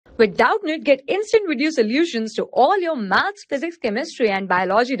With Doubtnut, get instant video solutions to all your maths, physics, chemistry, and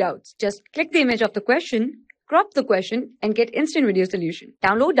biology doubts. Just click the image of the question, crop the question, and get instant video solution.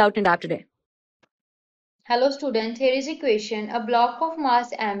 Download Doubtnut app today. Hello students, here is a question. A block of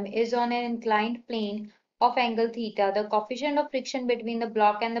mass m is on an inclined plane of angle theta. The coefficient of friction between the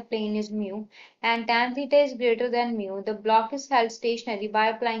block and the plane is mu, and tan theta is greater than mu. The block is held stationary by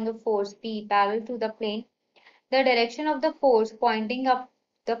applying a force P parallel to the plane. The direction of the force pointing up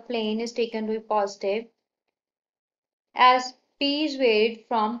the plane is taken to be positive, as P is varied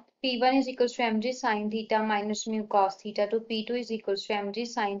from P1 is equals to mg sin theta minus mu cos theta to P2 is equals to mg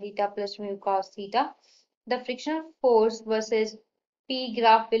sin theta plus mu cos theta. The frictional force versus P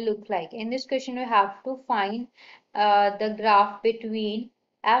graph will look like. In this question, you have to find the graph between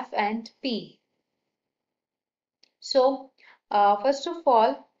F and P. So, first of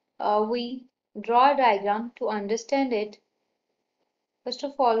all, we draw a diagram to understand it. First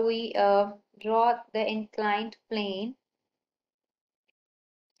of all, we draw the inclined plane.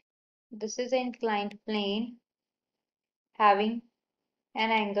 This is an inclined plane having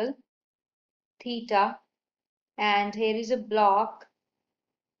an angle theta, and here is a block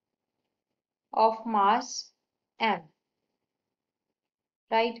of mass m,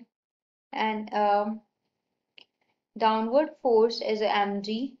 right? And downward force is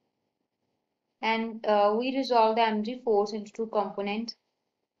mg, and we resolve the mg force into two components.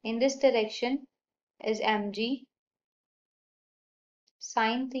 In this direction is mg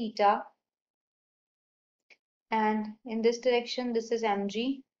sin theta, and in this direction this is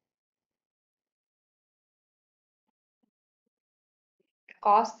mg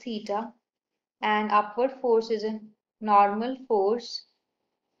cos theta, and upward force is a normal force,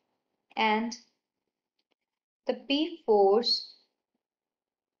 and the P force,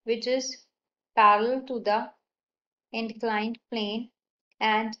 which is parallel to the inclined plane,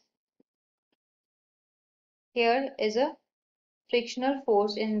 and here is a frictional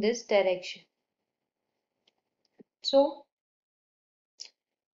force in this direction. So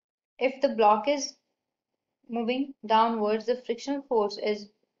if the block is moving downwards, the frictional force is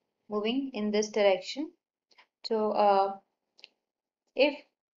moving in this direction. So if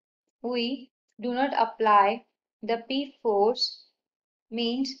we do not apply the P force,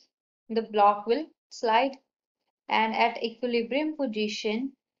 means the block will slide, and at equilibrium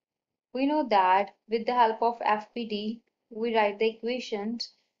position, we know that with the help of FPD, we write the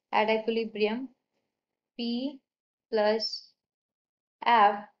equations at equilibrium. P plus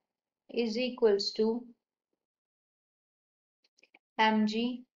F is equals to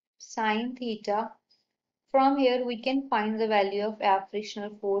mg sin theta. From here we can find the value of F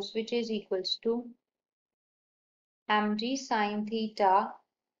frictional force, which is equals to mg sin theta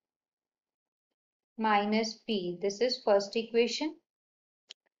minus P. This is first equation.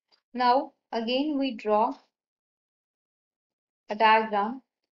 Now again we draw a diagram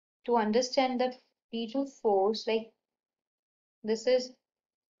to understand the P2 force. Like this is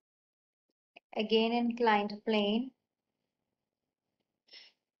again inclined plane,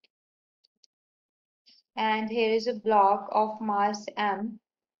 and here is a block of mass m.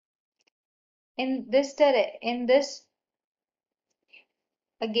 In this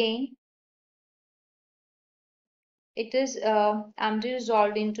again it is mg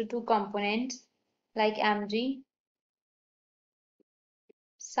resolved into two components, like mg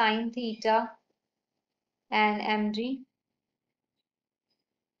sin theta and mg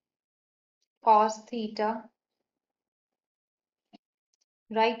cos theta,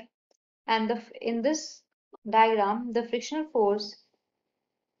 right? And in this diagram the frictional force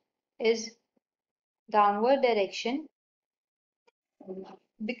is downward direction,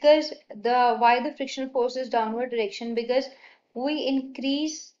 because why the frictional force is downward direction, because we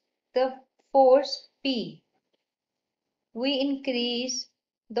increase the force P. We increase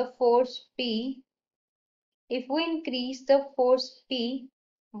the force P. If we increase the force P,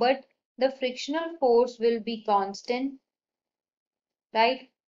 but the frictional force will be constant, right?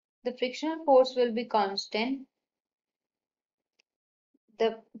 The frictional force will be constant.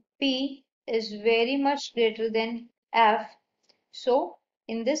 The P is very much greater than F. So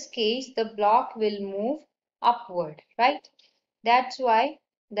in this case, the block will move upward, right? That's why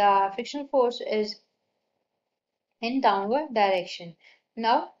the frictional force is in downward direction.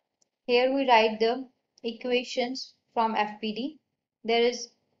 Now, here we write the equations from FPD. There is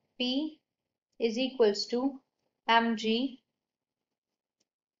P is equals to mg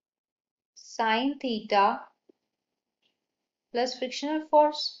sin theta plus frictional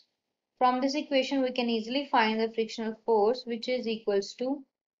force. From this equation, we can easily find the frictional force, which is equals to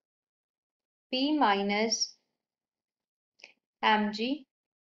P minus mg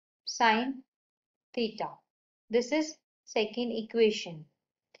sine theta. This is second equation.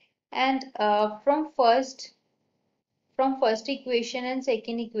 And from first equation and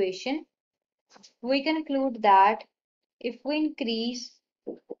second equation, we conclude that if we increase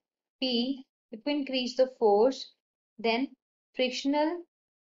P, if we increase the force, then frictional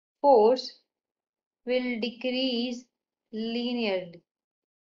force will decrease linearly.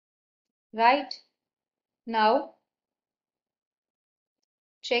 Right? Now,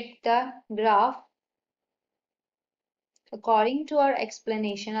 check the graph. According to our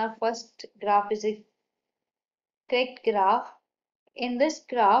explanation, our first graph is a correct graph. In this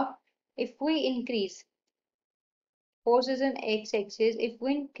graph, if we increase force is an x-axis, if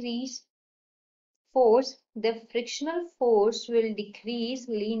we increase force, the frictional force will decrease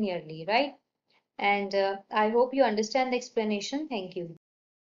linearly, right? And I hope you understand the explanation. Thank you.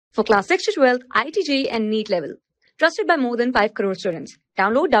 For class 6 to 12, IIT JEE and NEET level. Trusted by more than 5 crore students.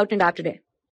 Download Doubtnut app today.